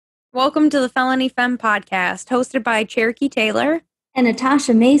Welcome to the Felony Femme podcast, hosted by Cherokee Taylor and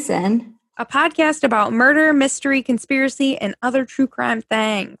Natasha Mason, a podcast about murder, mystery, conspiracy, and other true crime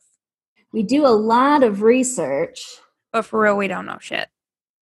things. We do a lot of research, but for real, we don't know shit.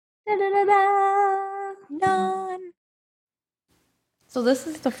 Da-da-da-da. None. So this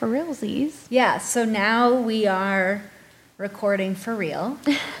is the for realsies. Yeah, so now we are recording for real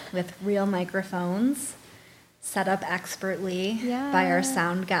with real microphones set up expertly by our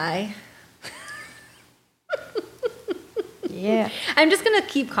sound guy. Yeah. I'm just going to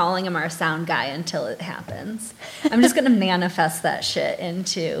keep calling him our sound guy until it happens. I'm just going to manifest that shit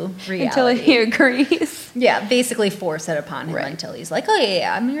into reality. Until he agrees. Yeah, basically force it upon him until he's like, oh,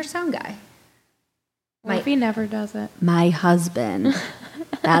 yeah, I'm your sound guy. What if he never does it? My husband.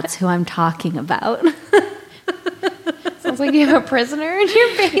 That's who I'm talking about. Sounds like you have a prisoner in your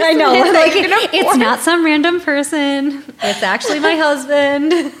basement. I know. Like, it's not some random person. It's actually my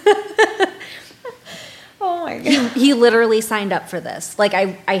husband. Oh, my God. He literally signed up for this. Like,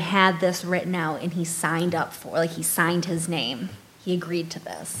 I had this written out, and he signed up for, like, he signed his name. He agreed to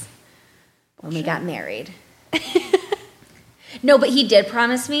this when we got married. No, but he did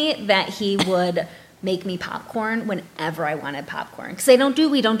promise me that he would make me popcorn whenever I wanted popcorn. Because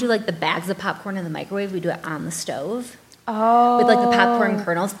we don't do, like, the bags of popcorn in the microwave. We do it on the stove. Oh. With, like, the popcorn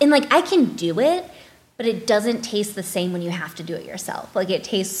kernels. And, like, I can do it, but it doesn't taste the same when you have to do it yourself. Like, it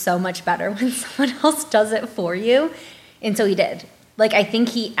tastes so much better when someone else does it for you. And so he did. Like, I think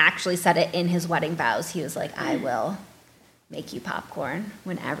he actually said it in his wedding vows. He was like, I will make you popcorn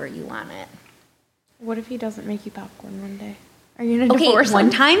whenever you want it. What if he doesn't make you popcorn one day? Are you going to divorce him?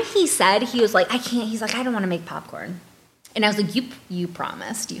 One time he said, he was like, I can't. He's like, I don't want to make popcorn. And I was like, you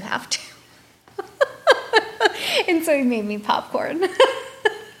promised. You have to. And so he made me popcorn.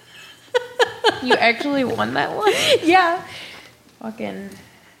 You actually won that one? Yeah. Fucking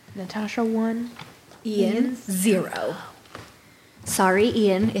Natasha won. Ian 0. Sorry,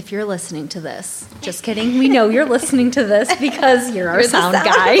 Ian, if you're listening to this. Just kidding. We know you're listening to this because you're our sound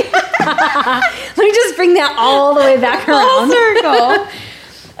guy. Let me just bring that all the way back around. Full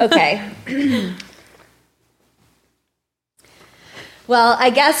circle. Okay. Well, I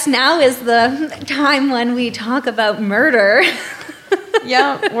guess now is the time when we talk about murder.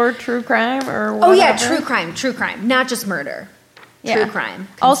 Yeah, or true crime or whatever. Oh, yeah, true crime. Not just murder. Yeah. True crime.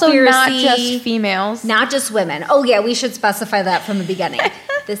 Also, not just females. Not just women. Oh, yeah, we should specify that from the beginning.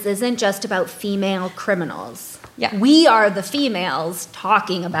 This isn't just about female criminals. Yeah. We are the females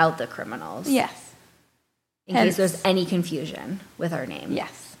talking about the criminals. Yes. In case there's any confusion with our name.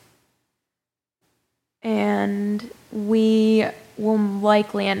 Yes. And we will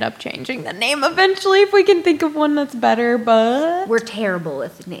likely end up changing the name eventually if we can think of one that's better, but... We're terrible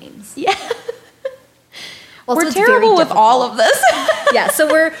with names. Yeah. Also, we're terrible with all of this. Yeah, so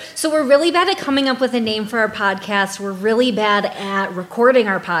we're really bad at coming up with a name for our podcast. We're really bad at recording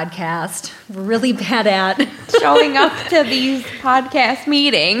our podcast. We're really bad at showing up to these podcast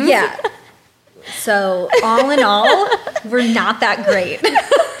meetings. Yeah. So all in all, we're not that great.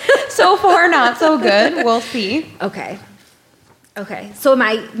 So far, not so good. We'll see. Okay. So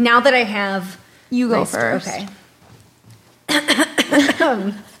now that I have... You go first. Okay.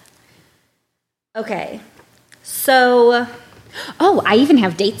 Okay. So, I even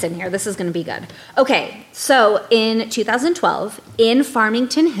have dates in here. This is going to be good. Okay, so in 2012, in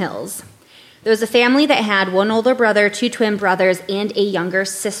Farmington Hills, there was a family that had one older brother, 2 twin brothers, and a younger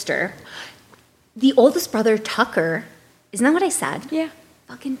sister. The oldest brother, Tucker, isn't that what I said? Yeah.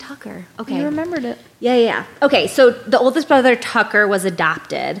 Fucking Tucker. Okay. You remembered it. Yeah. Okay, so the oldest brother, Tucker, was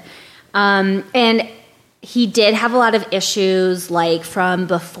adopted. And he did have a lot of issues, like, from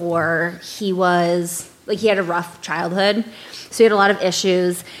before he was... Like, he had a rough childhood, so he had a lot of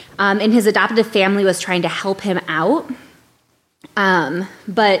issues. And his adoptive family was trying to help him out.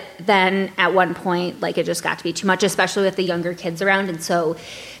 But then at one point, like, it just got to be too much, especially with the younger kids around, and so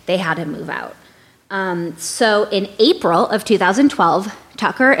they had him move out. So in April of 2012,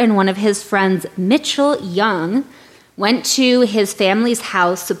 Tucker and one of his friends, Mitchell Young, went to his family's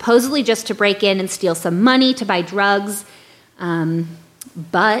house, supposedly just to break in and steal some money to buy drugs.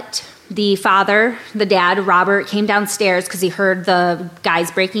 But the father, the dad, Robert, came downstairs because he heard the guys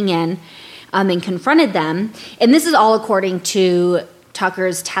breaking in and confronted them. And this is all according to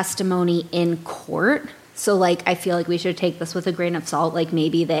Tucker's testimony in court. So, like, I feel like we should take this with a grain of salt. Like,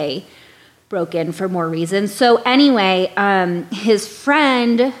 maybe they broke in for more reasons. So, anyway, his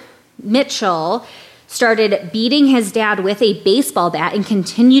friend, Mitchell, started beating his dad with a baseball bat and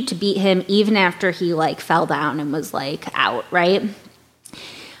continued to beat him even after he, like, fell down and was, like, out, right?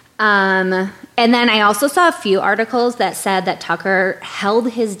 And And then I also saw a few articles that said that Tucker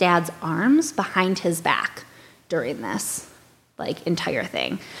held his dad's arms behind his back during this entire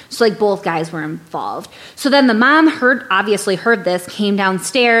thing. So both guys were involved. So then the mom obviously heard this, came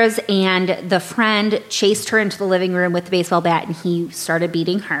downstairs, and the friend chased her into the living room with the baseball bat, and he started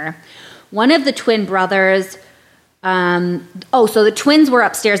beating her. One of the twin brothers, so the twins were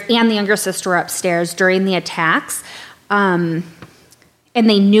upstairs and the younger sister were upstairs during the attacks. And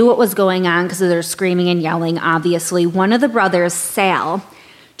they knew what was going on because they're screaming and yelling, obviously. One of the brothers, Sal,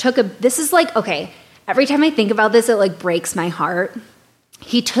 every time I think about this, it breaks my heart.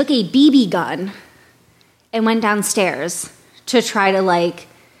 He took a BB gun and went downstairs to try to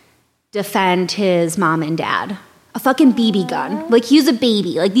defend his mom and dad. A fucking BB gun. He was a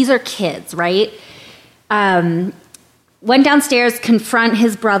baby. These are kids, right? Went downstairs, confront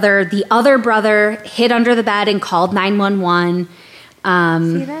his brother. The other brother hid under the bed and called 911.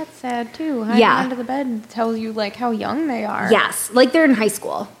 See, that's sad too. Hiding under the bed tells you how young they are. Yes, they're in high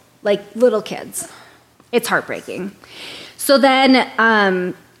school, little kids. It's heartbreaking. So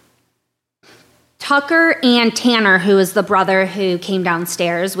then Tucker and Tanner, who is the brother who came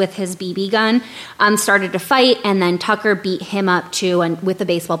downstairs with his BB gun, started to fight, and then Tucker beat him up too and with a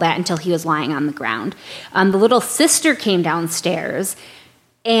baseball bat until he was lying on the ground. The little sister came downstairs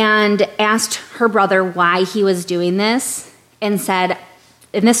and asked her brother why he was doing this and said,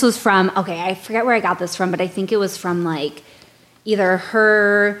 and this was from, I forget where I got this from, but I think it was from either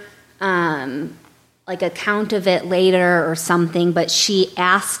her account of it later or something, but she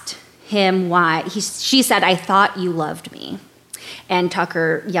asked him why. She said, "I thought you loved me." And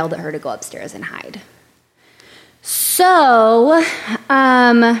Tucker yelled at her to go upstairs and hide. So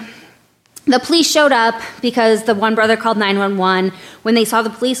the police showed up because the one brother called 911. When they saw the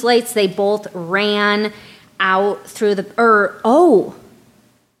police lights, they both ran out through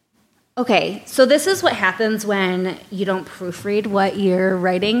okay, so this is what happens when you don't proofread what you're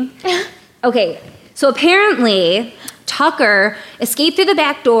writing. Okay, so apparently Tucker escaped through the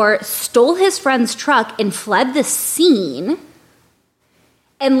back door, stole his friend's truck, and fled the scene,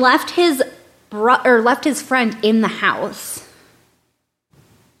 and left his friend in the house.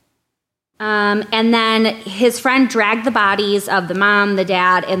 And then his friend dragged the bodies of the mom, the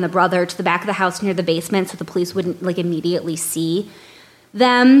dad, and the brother to the back of the house near the basement so the police wouldn't immediately see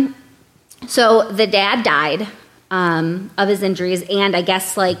them. So the dad died of his injuries, and I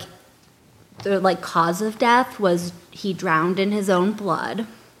guess the cause of death was he drowned in his own blood.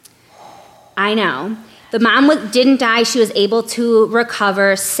 I know. The mom didn't die. She was able to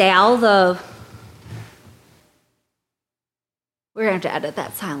recover. Sal, we're going to have to edit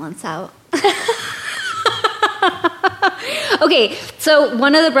that silence out. Okay, so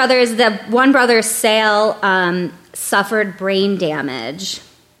one brother, Sal, suffered brain damage,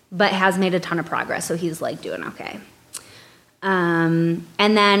 but has made a ton of progress, so he's doing okay. And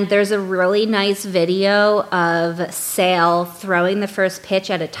then there's a really nice video of Sal throwing the first pitch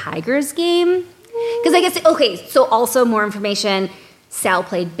at a Tigers game. Because I guess, so also more information, Sal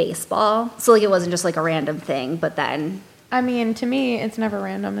played baseball, so it wasn't just a random thing, but then... I mean, to me, it's never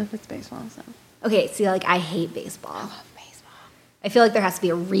random if it's baseball, so... Okay, see, I hate baseball. I love baseball. I feel there has to be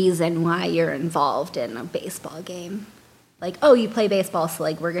a reason why you're involved in a baseball game. You play baseball, so,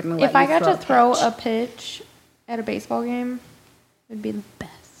 we're going to let you If I got to throw pitch. a pitch at a baseball game, it'd be the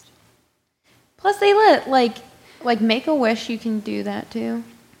best. Plus, they let, Make-A-Wish, you can do that, too,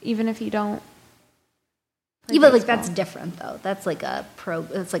 even if you don't. Yeah, but that's different though. That's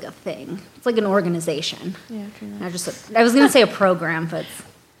that's a thing. It's an organization. Yeah, true. I was going to say a program, but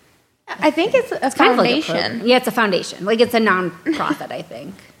I think it's a foundation. Yeah, it's a foundation. It's a non-profit, I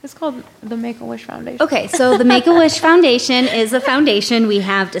think. It's called the Make-A-Wish Foundation. Okay, so the Make-A-Wish Foundation is a foundation we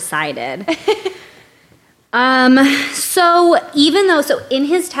have decided. So in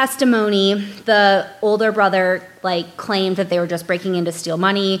his testimony, the older brother claimed that they were just breaking in to steal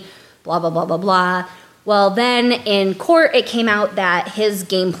money, blah blah blah blah blah. Well, then in court, it came out that his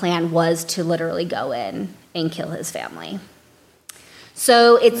game plan was to literally go in and kill his family.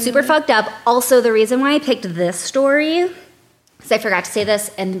 So it's super fucked up. Also, the reason why I picked this story, because I forgot to say this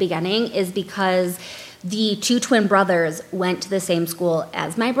in the beginning, is because the two twin brothers went to the same school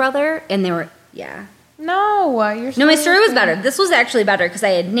as my brother, and they were, No, my story was better. This was actually better because I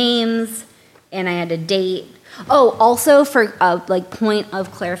had names and I had a date. Oh, also for a point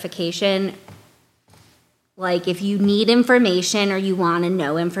of clarification, if you need information or you want to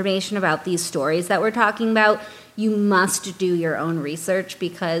know information about these stories that we're talking about, you must do your own research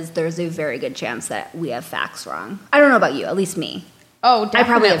because there's a very good chance that we have facts wrong. I don't know about you, at least me. Oh, definitely I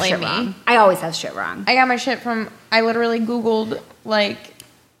probably have shit me. wrong. I always have shit wrong. I got my shit from, I literally Googled,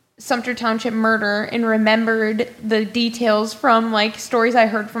 Sumter Township murder and remembered the details from like stories I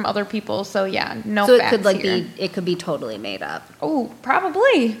heard from other people. So yeah, no So it facts could like here. it could be totally made up. Oh,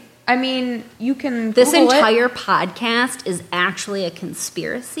 probably. I mean, you can This Google entire podcast is actually a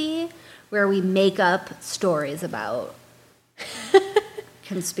conspiracy where we make up stories about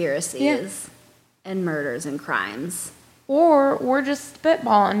conspiracies and murders and crimes. or we're just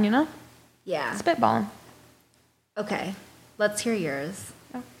spitballing, you know? Yeah. Spitballing. Okay. Let's hear yours.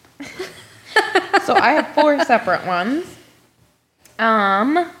 So I have 4 separate ones.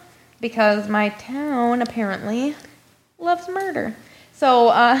 Because my town apparently loves murder. So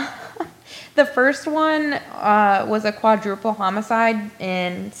the first one was a quadruple homicide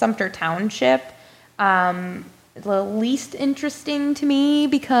in Sumter Township. The least interesting to me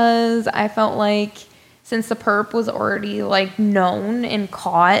because I felt like since the perp was already like known and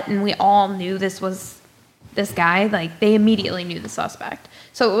caught and we all knew this was this guy, like they immediately knew the suspect.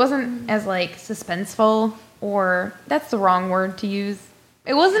 So it wasn't as like suspenseful, or that's the wrong word to use.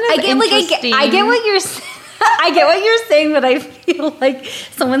 It wasn't as interesting. I get what you're saying. I get what you're saying, but I feel like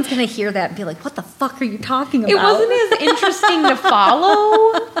someone's gonna hear that and be like, "What the fuck are you talking about?" It wasn't as interesting to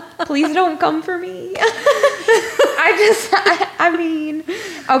follow. Please don't come for me. I mean,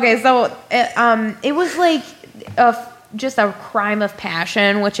 okay, so it was like just a crime of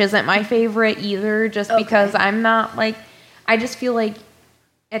passion, which isn't my favorite either, just because I'm not like, I just feel like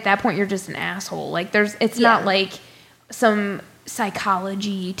at that point you're just an asshole. Like it's not like some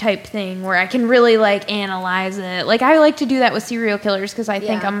psychology type thing where I can really like analyze it. Like I like to do that with serial killers because I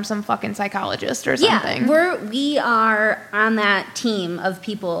think I'm some fucking psychologist or something. Yeah, we are on that team of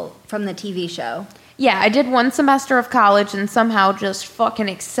people from the TV show. Yeah, I did 1 semester of college and somehow just fucking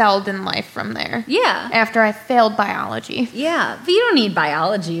excelled in life from there. Yeah. After I failed biology. Yeah, but you don't need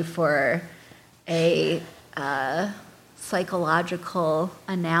biology for a psychological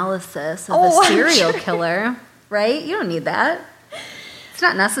analysis of a serial killer, right? You don't need that. It's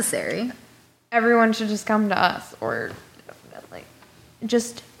not necessary. Everyone should just come to us, or like,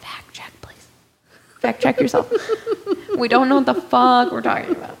 just fact check, please. Fact check yourself. We don't know what the fuck we're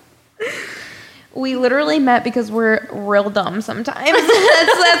talking about. We literally met because we're real dumb sometimes.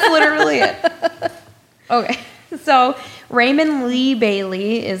 that's literally it. Okay, so Raymond Lee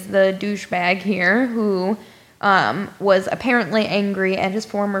Bailey is the douchebag here who was apparently angry at his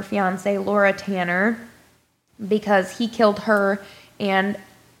former fiancee, Laura Tanner, because he killed her and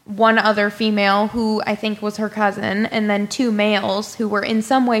one other female who I think was her cousin, and then 2 males who were in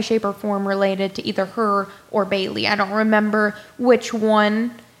some way, shape, or form related to either her or Bailey. I don't remember which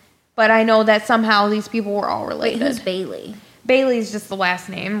one, but I know that somehow these people were all related. Wait, who's Bailey? Bailey's just the last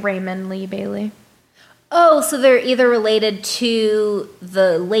name, Raymond Lee Bailey. Oh, so they're either related to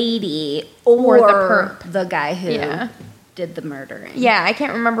the lady or the perp. the guy who did the murdering. Yeah, I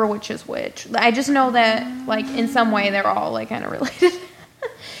can't remember which is which. I just know that, like, in some way they're all, like, kind of related.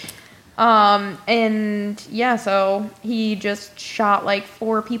 And, yeah, so he just shot, like,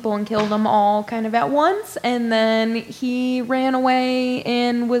 4 people and killed them all kind of at once. And then he ran away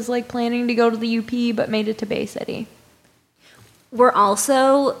and was, like, planning to go to the UP but made it to Bay City.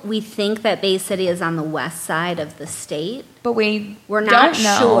 We think that Bay City is on the west side of the state. But we're not don't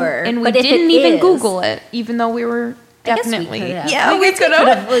know. sure. And we but didn't even Google it, even though we were I guess definitely. we could have. Yeah, we could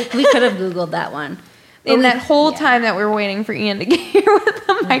have. We could have Googled that one. In that whole time that we were waiting for Ian to get here with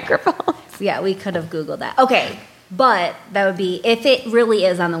the microphone. Yeah, we could have Googled that. Okay, but that would be, if it really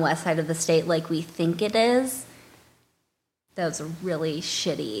is on the west side of the state like we think it is, that was a really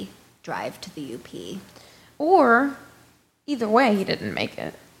shitty drive to the UP. Or, either way, he didn't make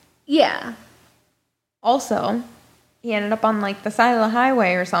it. Yeah. Also, he ended up on, like, the side of the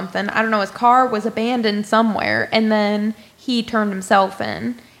highway or something. I don't know, his car was abandoned somewhere, and then he turned himself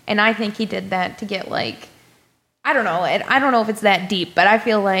in. And I think he did that to get, like, I don't know. I don't know if it's that deep, but I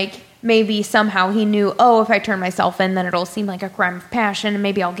feel like maybe somehow he knew, oh, if I turn myself in, then it'll seem like a crime of passion, and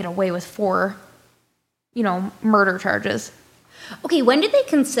maybe I'll get away with 4, murder charges. Okay, when did they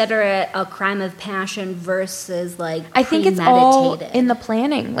consider it a crime of passion versus, like, I think it's all in the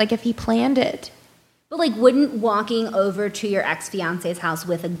planning, like, if he planned it. But, like, wouldn't walking over to your ex-fiance's house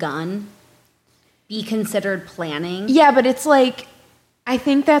with a gun be considered planning? Yeah, but it's like, I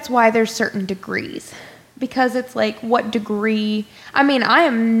think that's why there's certain degrees. Because it's like, what degree? I mean, I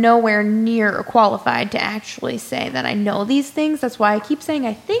am nowhere near qualified to actually say that I know these things. That's why I keep saying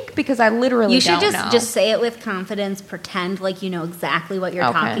I think, because I literally don't know. You should just say it with confidence, pretend like you know exactly what you're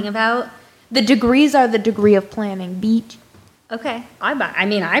talking about. The degrees are the degree of planning, beach. Okay.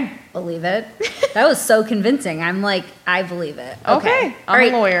 I believe it. That was so convincing. I'm like, I believe it. Okay.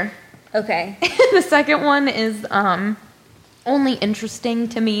 I'm a lawyer. Okay. The second one is only interesting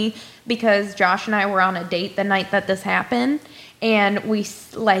to me because Josh and I were on a date the night that this happened, and we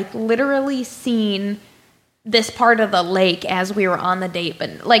like literally seen this part of the lake as we were on the date.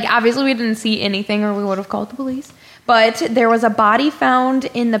 But like obviously we didn't see anything or we would have called the police. But there was a body found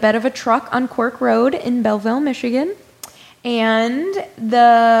in the bed of a truck on Quirk Road in Belleville, Michigan. And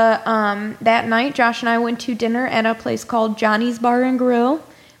that night, Josh and I went to dinner at a place called Johnny's Bar and Grill.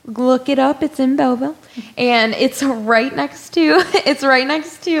 Look it up; it's in Belleville, and it's right next to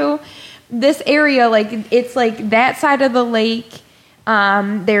this area. Like it's like that side of the lake.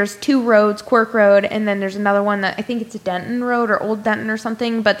 There's two roads, Quirk Road, and then there's another one that I think it's Denton Road or Old Denton or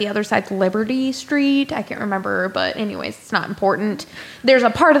something, but the other side's Liberty Street. I can't remember, but anyways, it's not important. There's a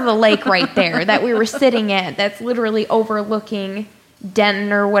part of the lake right there that we were sitting at that's literally overlooking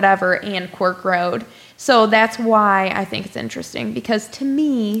Denton or whatever and Quirk Road. So that's why I think it's interesting, because to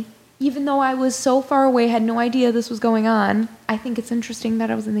me, even though I was so far away, had no idea this was going on, I think it's interesting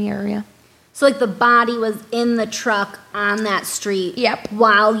that I was in the area. So, like, the body was in the truck on that street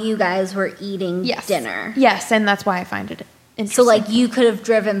while you guys were eating dinner. Yes, and that's why I find it interesting. So, like, you could have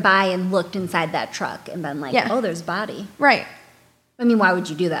driven by and looked inside that truck and been like, oh, there's a body. Right. I mean, why would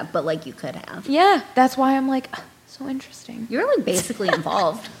you do that? But, like, you could have. Yeah, that's why I'm like, oh, so interesting. You're, like, basically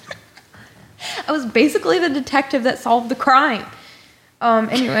involved. I was basically the detective that solved the crime.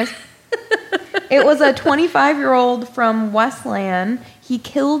 Anyways. It was a 25-year-old from Westland. He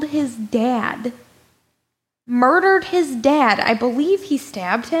killed his dad. Murdered his dad. I believe he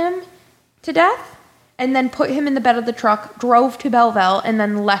stabbed him to death and then put him in the bed of the truck, drove to Belleville, and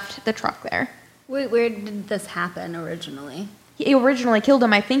then left the truck there. Wait, where did this happen originally? He originally killed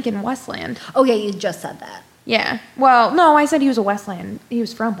him, I think, in Westland. Oh, yeah, you just said that. Yeah. Well, no, I said he was a Westland. He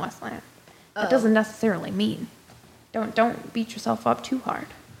was from Westland. That doesn't necessarily mean. Don't beat yourself up too hard.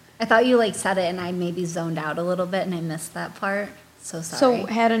 I thought you, like, said it and I maybe zoned out a little bit and I missed that part. So sorry. So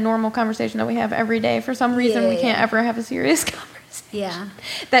had a normal conversation that we have every day. For some reason, we can't ever have a serious conversation. Yeah.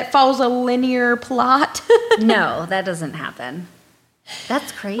 That follows a linear plot. No, that doesn't happen.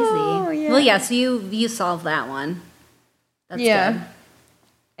 That's crazy. Oh, yeah. Well, yeah, so you solved that one. That's good.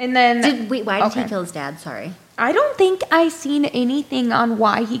 And then... why did he kill his dad? Sorry. I don't think I seen anything on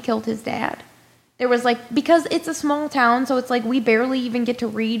why he killed his dad. There was like, because it's a small town, so it's like we barely even get to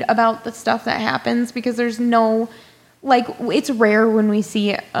read about the stuff that happens because there's no, like, it's rare when we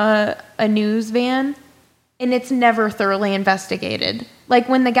see a news van and it's never thoroughly investigated. Like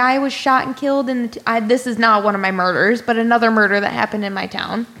when the guy was shot and killed, and this is not one of my murders, but another murder that happened in my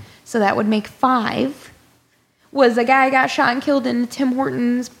town, so that would make 5, was a guy got shot and killed in Tim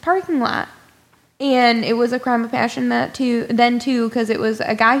Hortons parking lot. And it was a crime of passion then too, because it was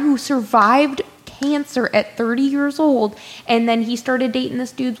a guy who survived cancer at 30 years old, and then he started dating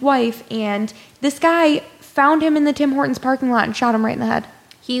this dude's wife, and this guy found him in the Tim Hortons parking lot and shot him right in the head.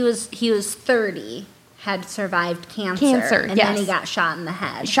 He was 30, had survived cancer, and then he got shot in the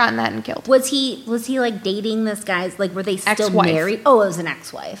head. Shot in the head and killed. Was he like dating this guy's, like, were they still ex-wife. Married? Oh, it was an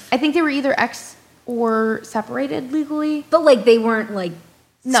ex-wife. I think they were either ex or separated legally. But like they weren't like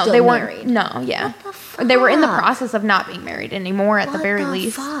they weren't married. No, yeah. What the fuck? They were in the process of not being married anymore at the very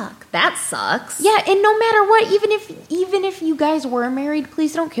least. Fuck? That sucks. Yeah, and no matter what, even if you guys were married,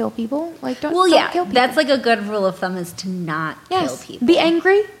 please don't kill people. Like don't kill people. That's like a good rule of thumb, is to not kill people. Be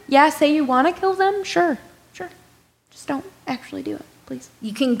angry. Yeah, say you want to kill them. Sure. Just don't actually do it, please.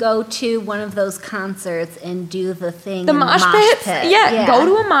 You can go to one of those concerts and do the thing. The mosh pit. Yeah, go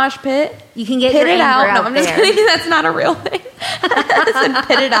to a mosh pit. You can get pit your it anger out. No, I'm just kidding. That's not a real thing. I said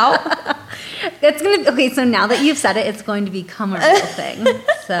pit it out. It's gonna. Okay, so now that you've said it, it's going to become a real thing.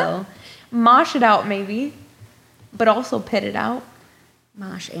 So mosh it out, maybe, but also pit it out.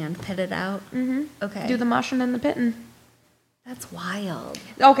 Mosh and pit it out. Mm-hmm. Okay. Do the moshing and the pitting. That's wild.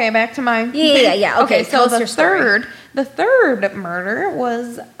 Okay, back to my... Yeah. Okay, so the third murder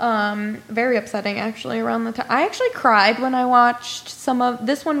was very upsetting, actually, around the time. I actually cried when I watched some of...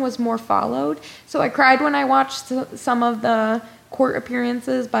 This one was more followed. So I cried when I watched some of the court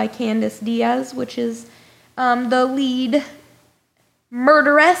appearances by Candace Diaz, which is the lead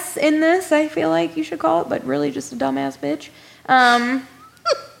murderess in this, I feel like you should call it, but really just a dumbass bitch.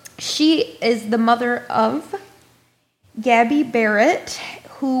 She is the mother of Gabby Barrett,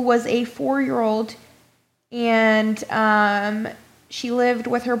 who was a 4-year-old, and she lived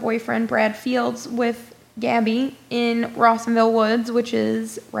with her boyfriend Brad Fields with Gabby in Rawsonville Woods, which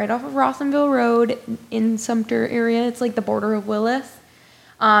is right off of Rawsonville Road in Sumter area. It's like the border of Willis.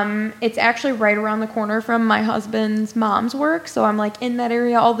 It's actually right around the corner from my husband's mom's work, so I'm like in that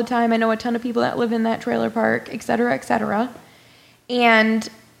area all the time. I know a ton of people that live in that trailer park, et cetera, et cetera. And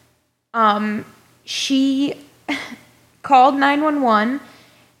she called 911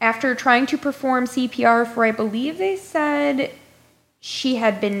 after trying to perform CPR for, I believe they said she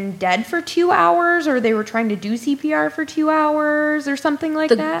had been dead for 2 hours, or they were trying to do CPR for 2 hours or something like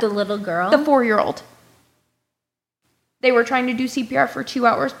that. The little girl? The 4-year-old. They were trying to do CPR for 2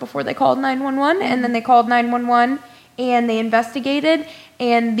 hours before they called 911, and then they called 911 and they investigated,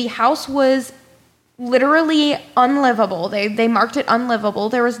 and the house was literally unlivable. They marked it unlivable.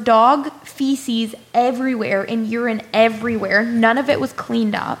 There was dog feces everywhere and urine everywhere. None of it was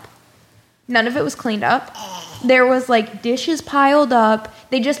cleaned up. There was like dishes piled up.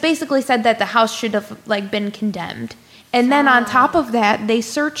 They just basically said that the house should have like been condemned. And then on top of that, they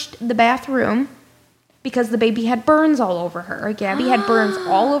searched the bathroom because the baby had burns all over her. Gabby had burns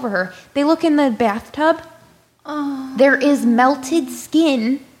all over her. They look in the bathtub. Oh. There is melted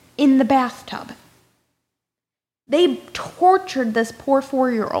skin in the bathtub. They tortured this poor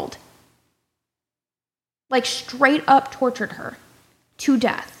 4-year-old. Like straight up tortured her to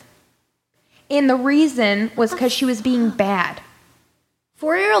death. And the reason was because she was being bad.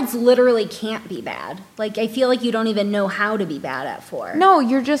 4-year-olds literally can't be bad. Like, I feel like you don't even know how to be bad at 4. No,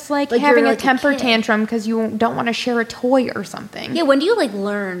 you're just like having you're a like temper kid. tantrum because you don't want to share a toy or something. Yeah, when do you, like,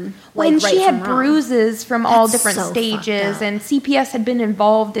 learn, like, When right she had from wrong? bruises from all That's different so fucked stages, up. and CPS had been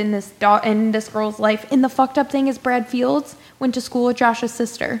involved in this girl's life. And the fucked up thing is Brad Fields went to school with Josh's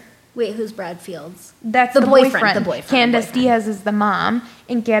sister. Wait, who's Brad Fields? That's The the boyfriend, boyfriend. the Candace boyfriend. Diaz is the mom,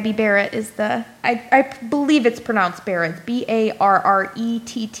 and Gabby Barrett is the... I believe it's pronounced Barrett. Barrett.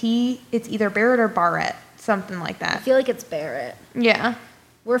 It's either Barrett or Barrett, something like I that. feel like it's Barrett. Yeah,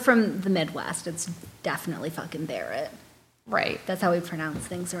 We're from the Midwest. It's definitely fucking Barrett. right. That's how we pronounce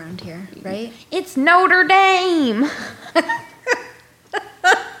things around here, right? It's Notre Dame.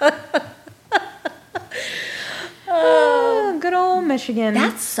 Oh, good old Michigan.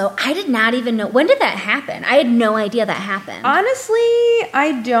 That's so... I did not even know... When did that happen? I had no idea that happened. Honestly,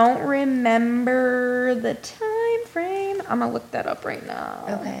 I don't remember the time frame. I'm gonna look that up right now.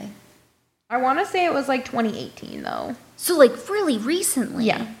 Okay. I want to say it was like 2018, though. So, like, really recently?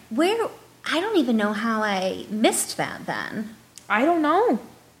 Yeah. Where... I don't even know how I missed that then. I don't know.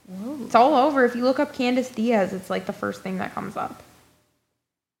 Whoa. It's all over. If you look up Candace Diaz, it's like the first thing that comes up.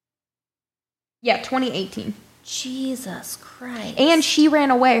 Yeah, 2018. Jesus Christ. And she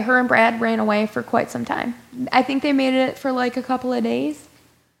ran away. Her and Brad ran away for quite some time. I think they made it for like a couple of days.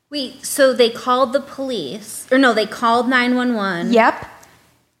 Wait, so they called the police... Or no, they called 911... Yep.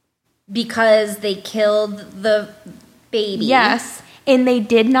 Because they killed the baby. Yes. And they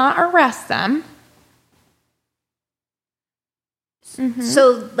did not arrest them. Mm-hmm.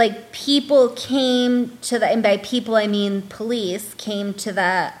 So, like, people came to the... And by people, I mean police came to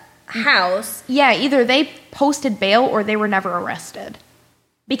the house. Yeah, either they posted bail or they were never arrested.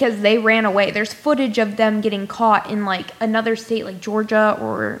 Because they ran away. There's footage of them getting caught in, like, another state, like Georgia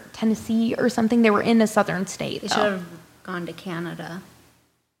or Tennessee or something. They were in a southern state, They though. should have gone to Canada.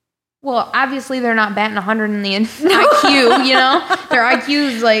 Well, obviously they're not batting 100 in the IQ, you know? Their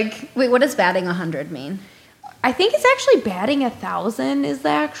IQ's like... Wait, what does batting 100 mean? I think it's actually batting 1,000 is the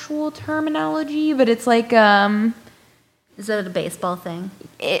actual terminology, but it's like... Is it a baseball thing?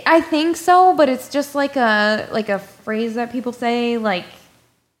 I think so, but it's just like a phrase that people say, like,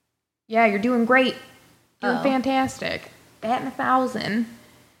 yeah, you're doing great. Doing fantastic. Batting 1,000.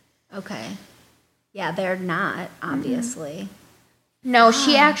 Okay. Yeah, they're not, obviously. No,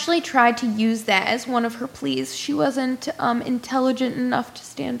 she actually tried to use that as one of her pleas. She wasn't intelligent enough to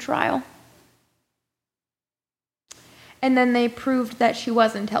stand trial. And then they proved that she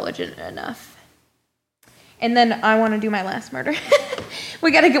was intelligent enough. And then I want to do my last murder.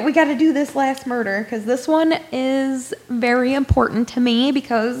 we gotta do this last murder because this one is very important to me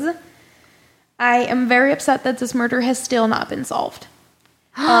because I am very upset that this murder has still not been solved.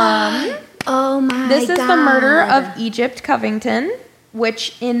 Oh my god. This is the murder of Egypt Covington,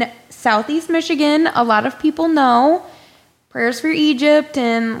 which in southeast Michigan, a lot of people know. Prayers for Egypt,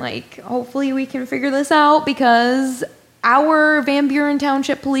 and like hopefully we can figure this out because our Van Buren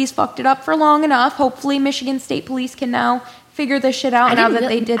Township police fucked it up for long enough. Hopefully Michigan State Police can now figure this shit out now that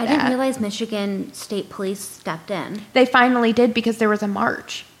they did that. I didn't realize Michigan State Police stepped in. They finally did because there was a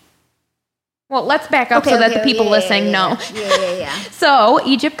march. Well, let's back up so that the people listening know. Yeah. So,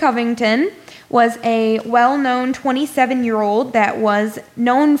 Egypt Covington was a well-known 27-year-old that was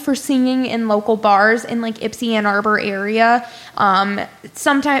known for singing in local bars in like Ypsi, Ann Arbor area.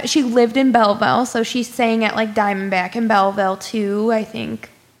 Sometimes she lived in Belleville, so she sang at like Diamondback in Belleville too, I think.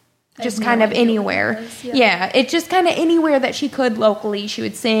 Just kind of anywhere. Yeah, it's just kind of anywhere that she could locally. She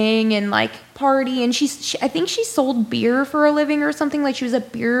would sing and like party, and I think she sold beer for a living or something. Like she was a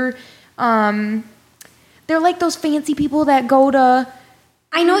beer. They're like those fancy people that go to...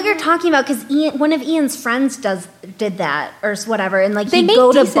 I know what you're talking about because one of Ian's friends did that or whatever, and like They he'd make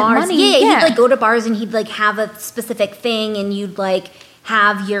go to decent bars. money, Yeah, yeah. he'd like go to bars and he'd like have a specific thing, and you'd like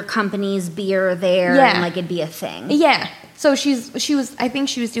have your company's beer there, Yeah. and like it'd be a thing. Yeah. So I think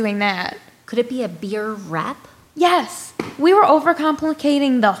she was doing that. Could it be a beer rep? Yes. We were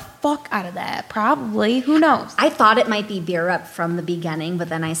overcomplicating the fuck out of that. Probably. Who knows? I thought it might be beer rep from the beginning, but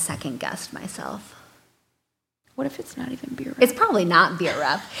then I second guessed myself. What if it's not even beer rep? It's probably not beer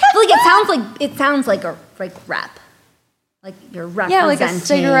rep. But like it sounds like a rep. Like you're representing. Yeah, like a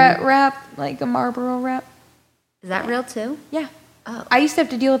cigarette rep, like a Marlboro rep. Is that real too? Yeah. Oh. I used to have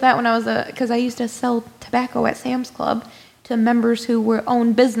to deal with that when I was because I used to sell tobacco at Sam's Club to members who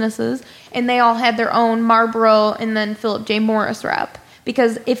owned businesses, and they all had their own Marlboro and then Philip J. Morris rep.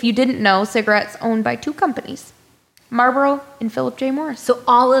 Because if you didn't know, cigarettes owned by two companies, Marlboro and Philip J. Morris. So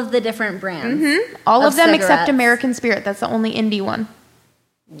all of the different brands. All of them cigarettes. except American Spirit. That's the only indie one.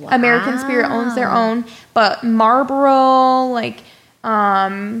 Wow. American Spirit owns their own, but Marlboro, like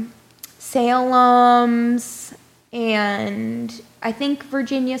Salem's, and I think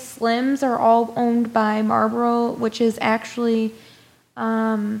Virginia Slims are all owned by Marlboro, which is actually,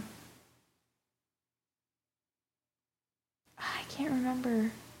 I can't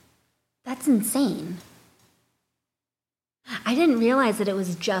remember. That's insane. I didn't realize that it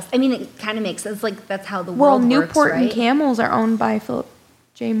was just. I mean, it kind of makes sense. Like that's how the Well, world Newport works, right? and Camels are owned by Philip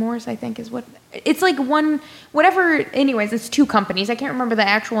J. Morris, I think, is what. It's like whatever. Anyways, it's two companies. I can't remember the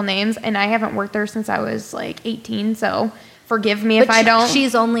actual names, and I haven't worked there since I was like 18. So forgive me if I don't.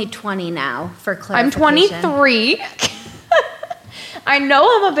 She's only 20 now. For I'm clarification, 23. I know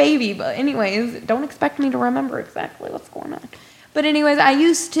I'm a baby, but anyways, don't expect me to remember exactly what's going on. But anyways, I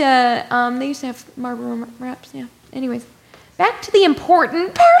used to. They used to have Marlboro reps. Yeah. Anyways, back to the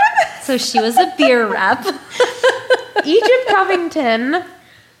important part of this. So she was a beer rep. Egypt Covington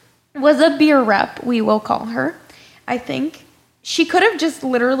was a beer rep, we will call her, I think. She could have just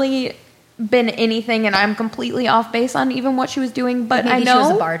literally been anything, and I'm completely off base on even what she was doing, but Maybe I know she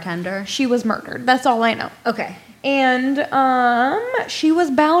was a bartender. she was murdered. That's all I know. Okay. And she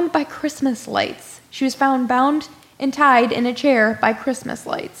was bound by Christmas lights. She was found bound and tied in a chair by Christmas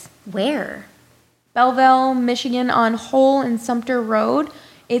lights. Where? Belleville, Michigan, on Hole and Sumter Road.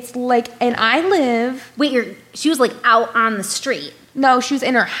 It's like, and I live... Wait, she was like out on the street. No, she was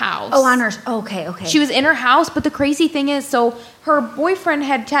in her house. Oh, on her... Okay. She was in her house, but the crazy thing is, so her boyfriend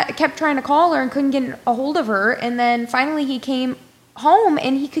had kept trying to call her and couldn't get a hold of her, and then finally he came home,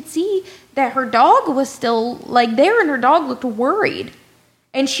 and he could see that her dog was still, like, there, and her dog looked worried.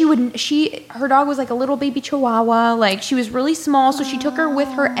 And her dog was like a little baby chihuahua, like, she was really small, so she took her with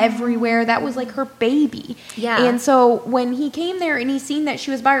her everywhere. That was like her baby. Yeah. And so when he came there and he seen that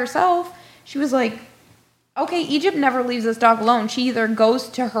she was by herself, she was like, okay, Egypt never leaves this dog alone. She either goes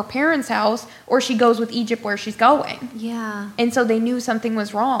to her parents' house or she goes with Egypt where she's going. Yeah. And so they knew something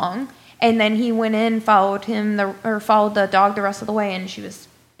was wrong. And then he went in, followed the dog the rest of the way, and she was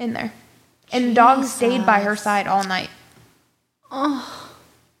in there. And the dog stayed by her side all night. Oh.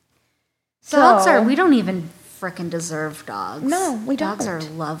 We don't even frickin' deserve dogs. No, we don't. Dogs are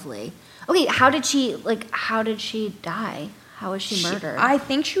lovely. Okay, how did she die? How was she murdered? I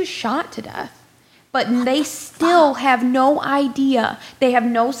think she was shot to death. But they still have no idea. They have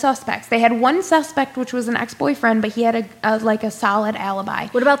no suspects. They had one suspect, which was an ex-boyfriend, but he had a solid alibi.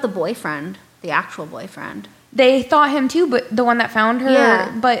 What about the boyfriend? The actual boyfriend? They thought him too, but the one that found her.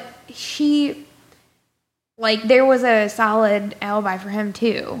 Yeah. But there was a solid alibi for him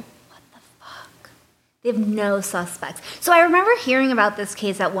too. They have no suspects. So I remember hearing about this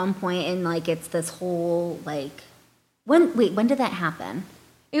case at one point, and like it's this whole like, when did that happen?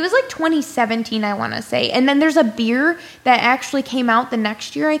 It was like 2017, I want to say. And then there's a beer that actually came out the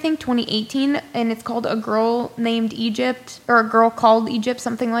next year, I think 2018, and it's called A Girl Named Egypt, or A Girl Called Egypt,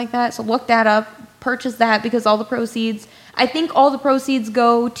 something like that. So look that up, purchase that, because all the proceeds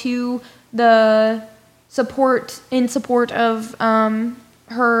go to the support of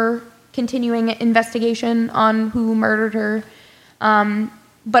her continuing investigation on who murdered her.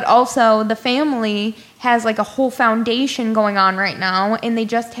 But also the family has like a whole foundation going on right now, and they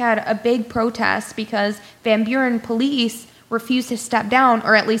just had a big protest because Van Buren police refused to step down,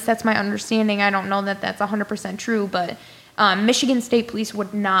 or at least that's my understanding. I don't know that that's 100% true, but Michigan State Police were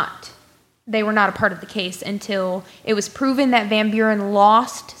not a part of the case until it was proven that Van Buren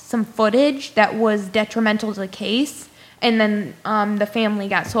lost some footage that was detrimental to the case. And then the family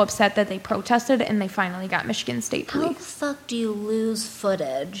got so upset that they protested, and they finally got Michigan State Police. How the fuck do you lose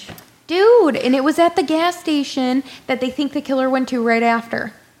footage? Dude, and it was at the gas station that they think the killer went to right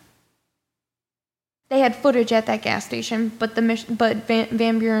after. They had footage at that gas station, but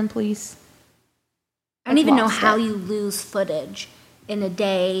Van Buren police. I don't even know lost how it. you lose footage in a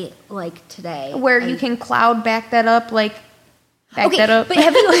day like today. Where you can cloud back that up, like back that up. But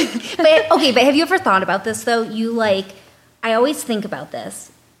have you but have you ever thought about this though? I always think about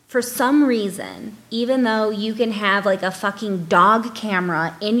this. For some reason, even though you can have like a fucking dog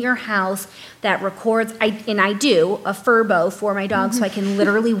camera in your house that records, I do a Furbo for my dog so I can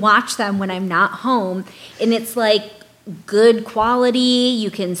literally watch them when I'm not home, and it's like good quality, you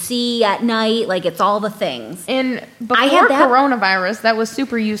can see at night, like it's all the things. And before coronavirus, that was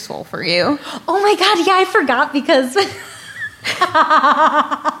super useful for you. Oh my God, yeah, I forgot because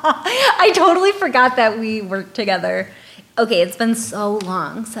I totally forgot that we worked together. Okay, it's been so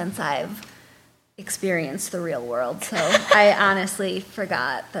long since I've experienced the real world, so I honestly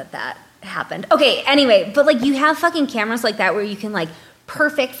forgot that happened. Okay, anyway, but like you have fucking cameras like that where you can like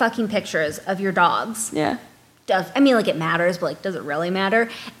perfect fucking pictures of your dogs. Yeah. Like it matters, but like does it really matter?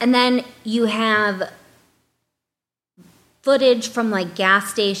 And then you have footage from like gas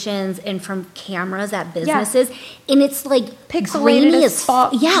stations and from cameras at businesses, and it's like pixelated grainy as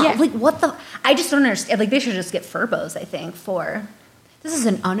fuck. Yeah, like what the? I just don't understand. Like they should just get Furbos. I think for this is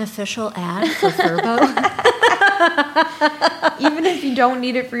an unofficial ad for Furbo. Even if you don't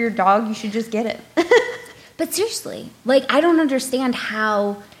need it for your dog, you should just get it. But seriously, like I don't understand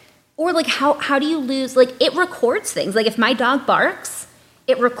how, or like how do you lose? Like it records things. Like if my dog barks,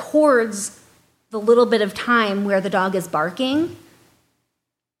 it records the little bit of time where the dog is barking.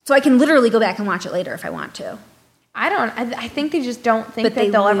 So I can literally go back and watch it later if I want to. I think they just don't think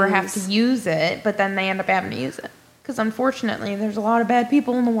that they'll ever have to use it, but then they end up having to use it. Because unfortunately, there's a lot of bad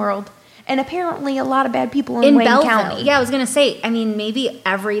people in the world. And apparently a lot of bad people in Wayne Belleville. County. Yeah, I was going to say, I mean, maybe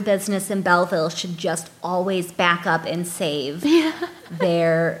every business in Belleville should just always back up and save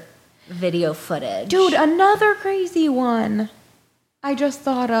their video footage. Dude, another crazy one. I just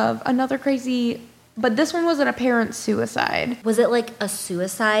thought of another crazy, but this one was an apparent suicide. Was it like a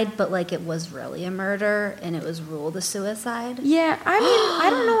suicide, but like it was really a murder and it was ruled a suicide? Yeah, I mean, I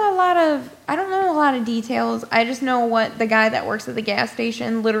don't know a lot of details. I just know what the guy that works at the gas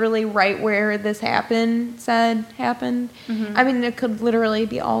station, literally right where this happened, said happened. Mm-hmm. I mean, it could literally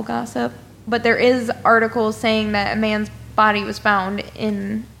be all gossip, but there is articles saying that a man's body was found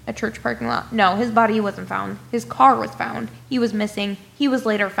in a church parking lot. No, his body wasn't found. His car was found. He was missing. He was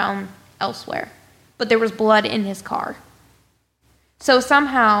later found elsewhere. But there was blood in his car. So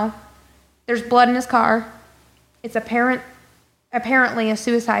somehow, there's blood in his car. It's apparently a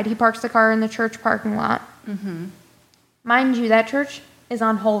suicide. He parks the car in the church parking lot. Mm-hmm. Mind you, that church is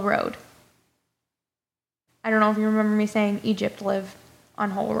on Hull Road. I don't know if you remember me saying Egypt lived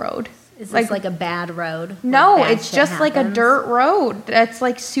on Hull Road. Is this like a bad road? No, it's just like a dirt road that's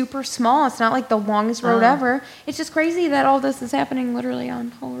like super small. It's not like the longest road ever. It's just crazy that all this is happening literally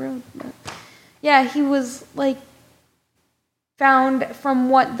on Hull Road. But yeah, he was like found, from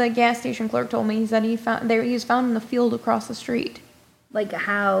what the gas station clerk told me, he said he was found in the field across the street. Like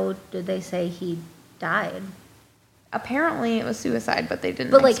how did they say he died? Apparently it was suicide, but they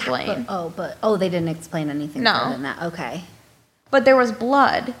didn't explain. They didn't explain anything more than that. Okay. But there was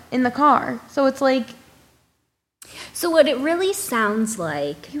blood in the car. So it's like... So what it really sounds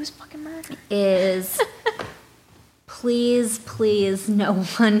like... He was fucking murdered. ...is... please, no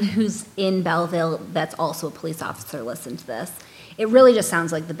one who's in Belleville that's also a police officer listen to this. It really just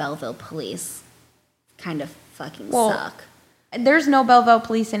sounds like the Belleville police kind of fucking suck. There's no Belleville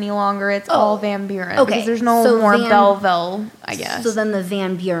police any longer. It's all Van Buren. Okay. Because there's no more Belleville, I guess. So then the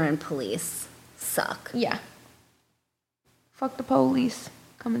Van Buren police suck. Yeah. Fuck the police.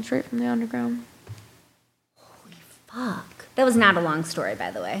 Coming straight from the underground. Holy fuck. That was not a long story, by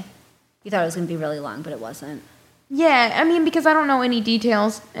the way. You thought it was going to be really long, but it wasn't. Yeah, I mean, because I don't know any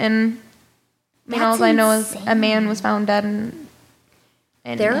details. And all I know is a man was found dead and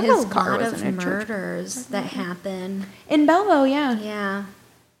there his are car a lot was of in a church. murders that happen. In Belleville, yeah. Yeah.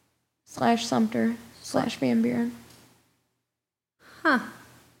 /Sumter /Van Buren. Huh.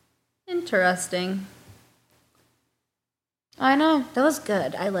 Interesting. I know. That was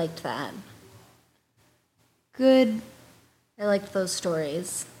good. I liked that. Good. I liked those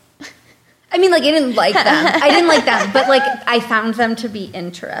stories. I mean, like, I didn't like them. I didn't like them, but, like, I found them to be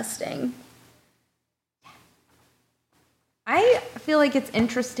interesting. I feel like it's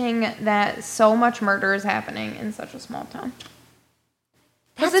interesting that so much murder is happening in such a small town.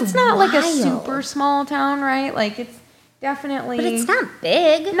 Because it's not like a super small town, right? Like, it's definitely... But it's not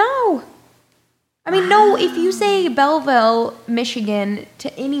big. No. I mean, no, if you say Belleville, Michigan,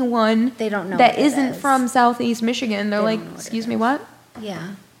 to anyone they don't know that isn't from Southeast Michigan, they're like, excuse me, what?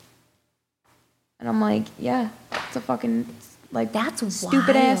 Yeah. And I'm like, yeah, it's a fucking, like, That's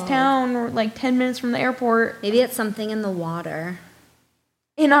stupid-ass wild. town. We're, like, 10 minutes from the airport. Maybe it's something in the water.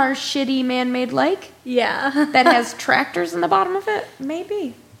 In our shitty man-made lake Yeah. that has tractors in the bottom of it?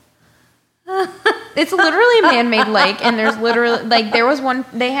 Maybe. It's literally a man-made lake, and there's literally, like, there was one,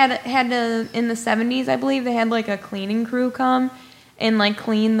 they had to, in the 70s, I believe, they had, like, a cleaning crew come and, like,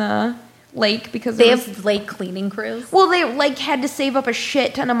 clean the lake because They have lake cleaning crews. well, they, like, had to save up a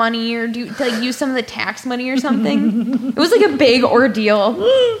shit ton of money or to, like, use some of the tax money or something. It was, like, a big ordeal.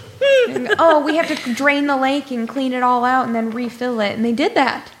 Oh, we have to drain the lake and clean it all out and then refill it, and they did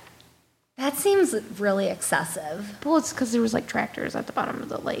that. That seems really excessive. Well, it's because there was, like, tractors at the bottom of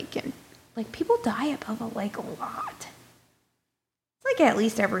the lake, and, like, people die above a lake a lot. It's like at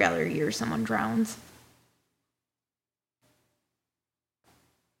least every other year someone drowns.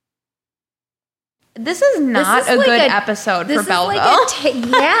 This is not a like good episode for Belleville.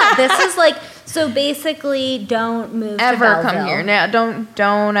 Yeah, this is like, so basically don't move to Ever Belleville. come here. Now,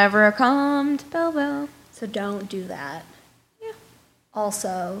 don't ever come to Belleville. So don't do that. Yeah.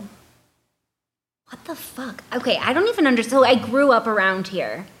 Also, what the fuck? Okay, I don't even understand. So I grew up around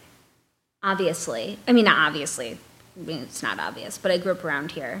here. Obviously. I mean, not obviously. I mean, it's not obvious, but I grew up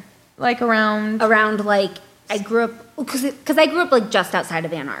around here. Like around... Around, like, I grew up, because I grew up, like, just outside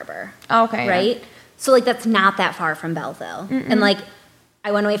of Ann Arbor. Okay. Right? Yeah. So, like, that's not that far from Belleville. And, like,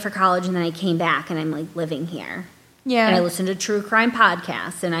 I went away for college, and then I came back, and I'm, like, living here. Yeah. And I listen to true crime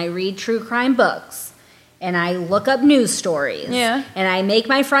podcasts, and I read true crime books, and I look up news stories. Yeah. And I make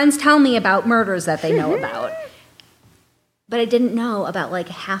my friends tell me about murders that they know about. But I didn't know about, like,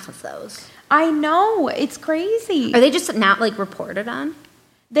 half of those. I know. It's crazy. Are they just not, like, reported on?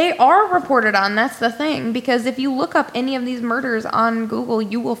 They are reported on. That's the thing. Because if you look up any of these murders on Google,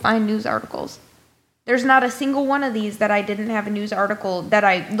 you will find news articles. There's not a single one of these that I didn't have a news article that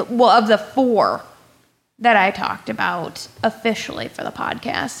of the 4 that I talked about officially for the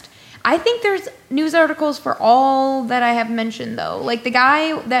podcast. I think there's news articles for all that I have mentioned, though. Like the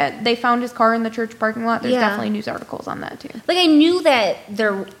guy that they found his car in the church parking lot, there's definitely news articles on that, too. Like, I knew that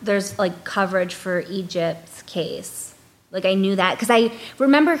there's, like, coverage for Egypt's case. Like, I knew that because I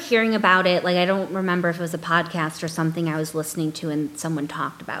remember hearing about it. Like, I don't remember if it was a podcast or something I was listening to and someone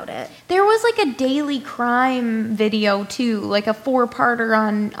talked about it. There was, like, a daily crime video, too, like a 4-parter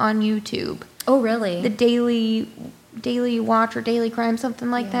on YouTube. Oh, really? The daily watch or daily crime,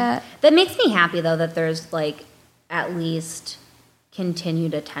 something like that. That makes me happy, though, that there's, like, at least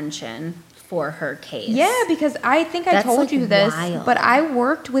continued attention for her case. Yeah, because I think I That's, told like, you this, wild. but I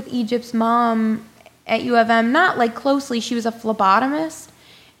worked with Egypt's mom at U of M, not, like, closely. She was a phlebotomist,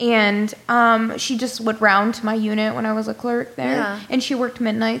 and she just would round to my unit when I was a clerk there. Yeah. And she worked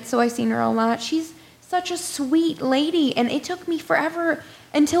midnight, so I seen her a lot. She's such a sweet lady, and it took me forever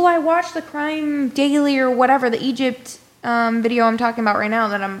until I watched the Crime Daily or whatever, the Egypt video I'm talking about right now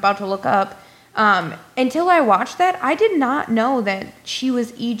that I'm about to look up. Until I watched that, I did not know that she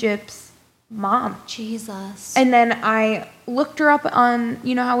was Egypt's mom. Jesus. And then I looked her up on,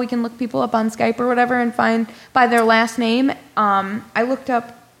 you know how we can look people up on Skype or whatever and find by their last name. I looked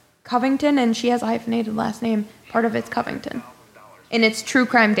up Covington, and she has a hyphenated last name. Part of it's Covington. And it's True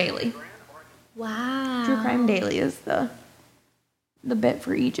Crime Daily. Wow. True Crime Daily is the bit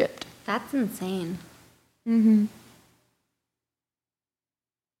for Egypt. That's insane. Mm-hmm.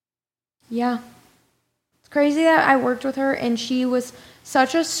 Yeah. It's crazy that I worked with her, and she was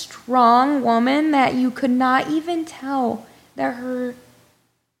such a strong woman that you could not even tell that her,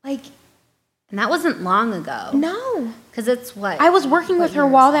 like... And that wasn't long ago. No. Because it's what? I was working with her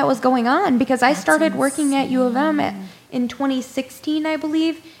while that was going on, because I That's started working at U of M insane. in 2016, I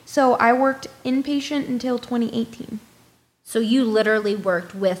believe. So I worked inpatient until 2018. So you literally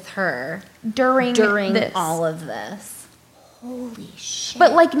worked with her During this. all of this. Holy shit.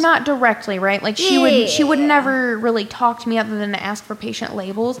 But, like, not directly, right? Like, she would Yeah. never really talk to me other than to ask for patient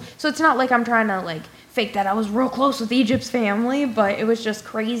labels. So it's not like I'm trying to, like, fake that I was real close with Egypt's family, but it was just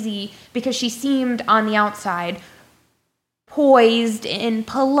crazy because she seemed on the outside poised and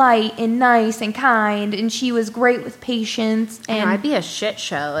polite and nice and kind, and she was great with patients. And I'd be a shit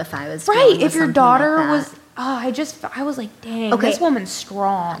show if I was right, dealing with if your something daughter like that. was, I was like, dang, Okay. this woman's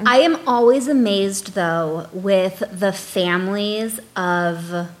strong. I am always amazed, though, with the families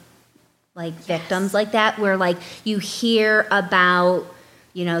of, like, victims like that, where, like, you hear about,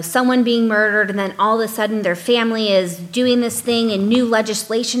 you know, someone being murdered, and then all of a sudden their family is doing this thing, and new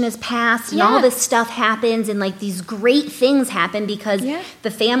legislation is passed, and all Yeah. this stuff happens, and, like, these great things happen because Yeah. the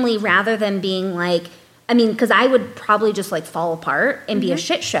family, rather than being, like, I mean, because I would probably just, like, fall apart and be a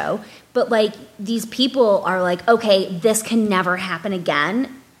shit show. But, like, these people are like, okay, this can never happen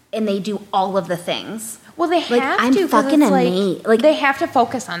again. and they do all of the things. Well, they Like, have I'm to. 'Cause fucking it's amazed. Like, they have to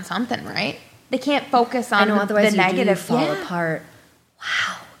focus on something, right? They can't focus I on know, the otherwise negative. you do fall Yeah. apart.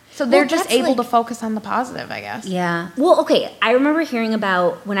 Wow. So they're Well, just that's able like- to focus on the positive, I guess. Yeah. Well, okay. I remember hearing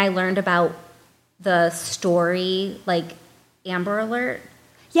about when I learned about the story, like Amber Alert.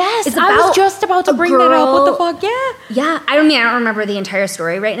 Yes, It's I was about just about to a bring that up. What the girl- fuck? Yeah. Yeah, I don't remember the entire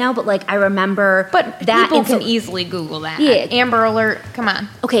story right now, but like I remember But that. people and so- can easily Google that. Yeah. Amber Alert, come on.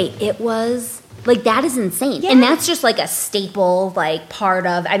 Okay, it was like that is insane, Yeah. and that's just like a staple, like part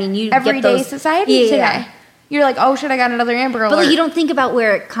of. I mean, you Everyday get those, society Yeah. today. You're like, oh shit, I got another Amber Alert. But like, you don't think about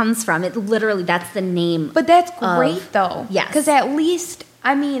where it comes from. It literally that's the name. But that's great though. Yes. Because at least,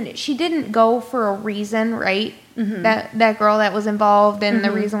 I mean, she didn't go for a reason, right? Mm-hmm. That girl that was involved and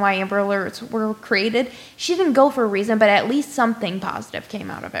the reason why Amber Alerts were created, she didn't go for a reason, but at least something positive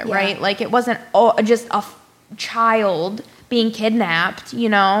came out of it, Yeah. right? Like it wasn't just a child being kidnapped, you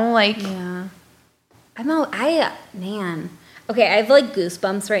know? Like, Yeah. Man. Okay, I have like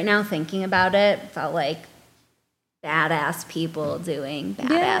goosebumps right now thinking about it. Felt like badass people doing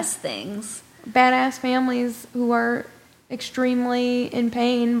badass things. badass families who are extremely in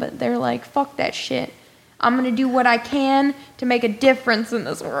pain, but they're like, fuck that shit. I'm going to do what I can to make a difference in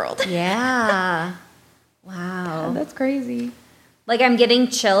this world. Yeah. Wow. That's crazy. Like I'm getting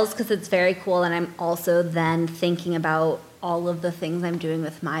chills because it's very cool, and I'm also then thinking about all of the things I'm doing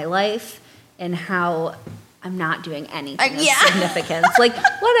with my life and how I'm not doing anything of Yeah. significance. Like,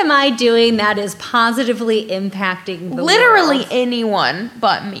 what am I doing that is positively impacting the Literally world? anyone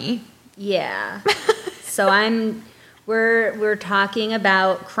but me. Yeah. So we're talking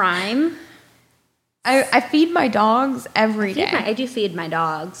about crime. I feed my dogs every day. I do feed my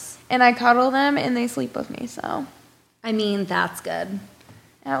dogs. And I cuddle them and they sleep with me, so I mean, that's good.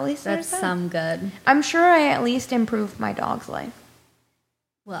 at least That's there's that. some good. I'm sure I at least improved my dog's life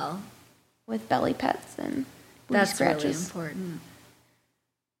Well, with belly pets and booty that's scratches. really important.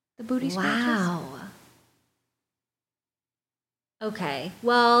 The booty scratches. Wow. Okay.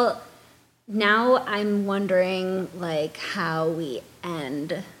 Well, now I'm wondering like how we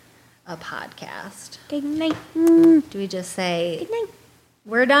end a podcast. Good night. Do we just say Good night.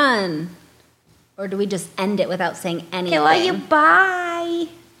 we're done? Or do we just end it without saying anything? Okay, love you. Bye.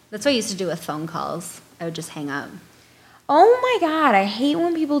 That's what I used to do with phone calls. I would just hang up. Oh my God, I hate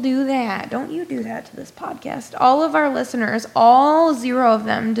when people do that. Don't you do that to this podcast. All of our listeners, all 0 of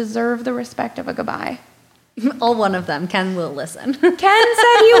them, deserve the respect of a goodbye. All one of them. Ken will listen. Ken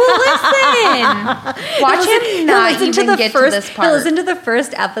said he will listen. Watch him not even get to this part. He'll listen to the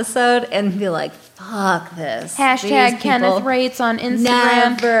first episode and be like, fuck this. Hashtag These Kenneth people Rates on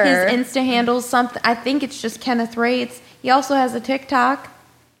Instagram. never. His Insta handle's something. I think it's just Kenneth Rates. He also has a TikTok.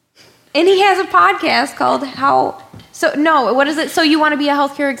 And he has a podcast called what is it? So You Want to Be a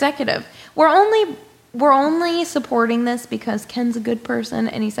Healthcare Executive. We're only supporting this because Ken's a good person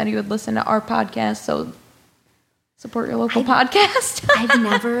and he said he would listen to our podcast, so support your local podcast. I've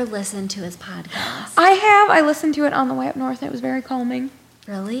never listened to his podcast. I have. I listened to it on the way up north. It was very calming.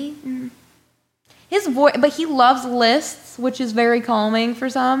 Really? His voice, but he loves lists, which is very calming for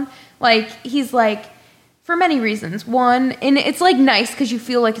some. Like, he's like, for many reasons. One, and it's like nice because you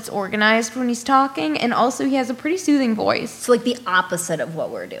feel like it's organized when he's talking, and also he has a pretty soothing voice. It's like the opposite of what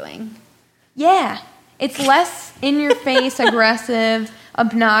we're doing. Yeah. It's less in your face, aggressive,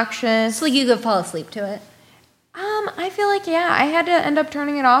 obnoxious. So like you could fall asleep to it. I feel like, yeah, I had to end up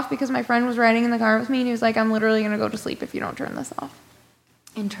turning it off because my friend was riding in the car with me and he was like, I'm literally going to go to sleep if you don't turn this off.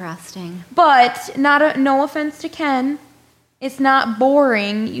 Interesting. But no offense to Ken, it's not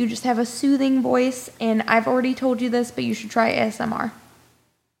boring. You just have a soothing voice, and I've already told you this, but you should try ASMR.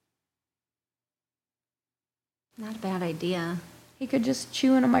 Not a bad idea. He could just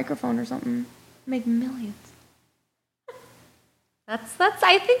chew in a microphone or something, make millions. That's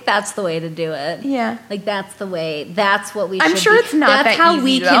I think that's the way to do it. Yeah. Like that's the way. That's what we I'm should sure be. it's not That's that how easy,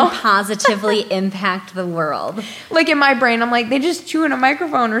 we though. can positively impact the world. Like in my brain, I'm like, they just chew in a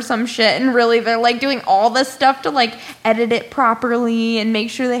microphone or some shit, and really they're like doing all this stuff to like edit it properly and make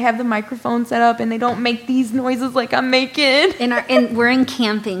sure they have the microphone set up and they don't make these noises like I'm making. We're in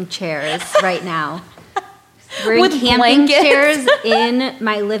camping chairs right now. We're in With camping blankets. chairs in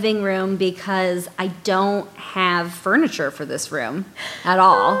my living room because I don't have furniture for this room at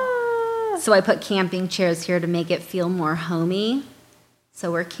all. So I put camping chairs here to make it feel more homey.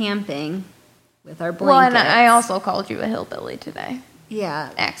 So we're camping with our Well, blankets. and I also called you a hillbilly today,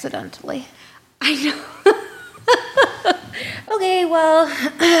 Yeah. accidentally. I know. Okay, well,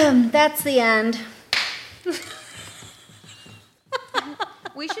 that's the end.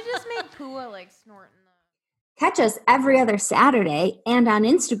 We should just make Pua like snorting. Catch us every other Saturday and on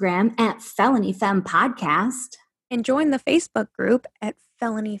Instagram at Felony Femme Podcast. And join the Facebook group at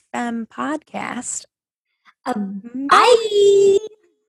Felony Femme Podcast. Bye.